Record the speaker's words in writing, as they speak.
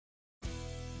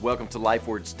Welcome to Life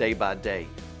Words Day by Day.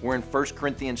 We're in 1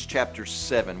 Corinthians chapter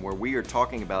 7, where we are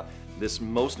talking about this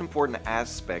most important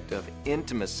aspect of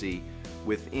intimacy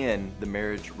within the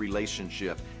marriage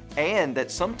relationship, and that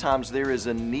sometimes there is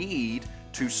a need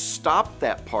to stop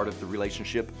that part of the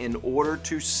relationship in order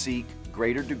to seek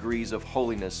greater degrees of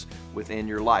holiness within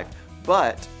your life,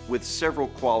 but with several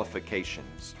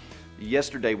qualifications.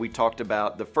 Yesterday we talked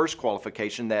about the first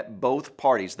qualification, that both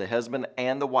parties, the husband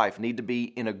and the wife, need to be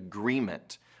in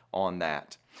agreement on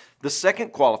that. The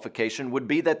second qualification would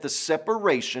be that the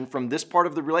separation from this part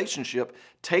of the relationship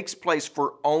takes place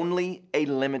for only a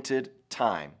limited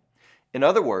time. In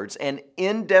other words, an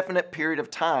indefinite period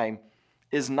of time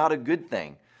is not a good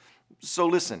thing. So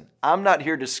listen, I'm not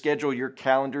here to schedule your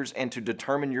calendars and to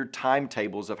determine your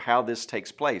timetables of how this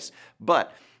takes place,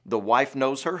 but the wife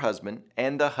knows her husband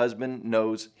and the husband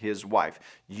knows his wife.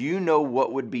 You know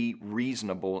what would be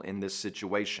reasonable in this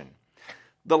situation.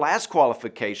 The last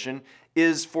qualification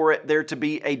is for there to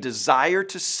be a desire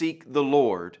to seek the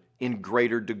Lord in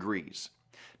greater degrees.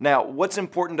 Now, what's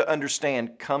important to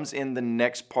understand comes in the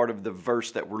next part of the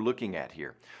verse that we're looking at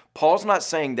here. Paul's not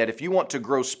saying that if you want to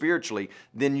grow spiritually,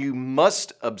 then you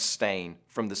must abstain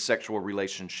from the sexual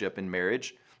relationship in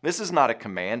marriage. This is not a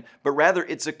command, but rather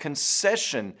it's a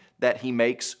concession that he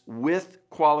makes with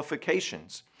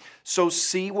qualifications. So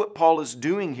see what Paul is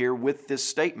doing here with this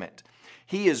statement.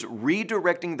 He is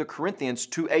redirecting the Corinthians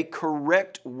to a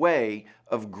correct way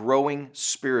of growing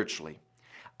spiritually.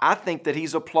 I think that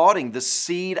he's applauding the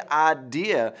seed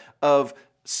idea of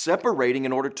separating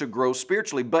in order to grow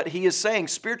spiritually, but he is saying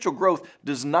spiritual growth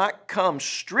does not come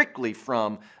strictly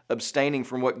from abstaining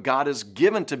from what God has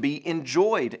given to be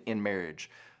enjoyed in marriage.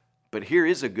 But here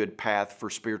is a good path for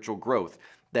spiritual growth,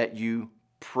 that you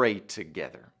pray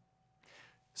together.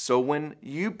 So when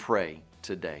you pray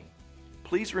today,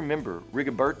 please remember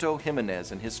Rigoberto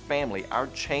Jimenez and his family, our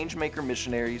Changemaker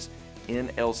missionaries in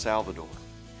El Salvador.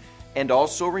 And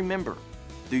also remember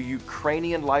the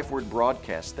Ukrainian Life Word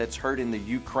broadcast that's heard in the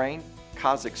Ukraine,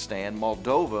 Kazakhstan,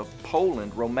 Moldova,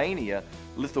 Poland, Romania,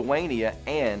 Lithuania,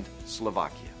 and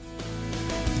Slovakia.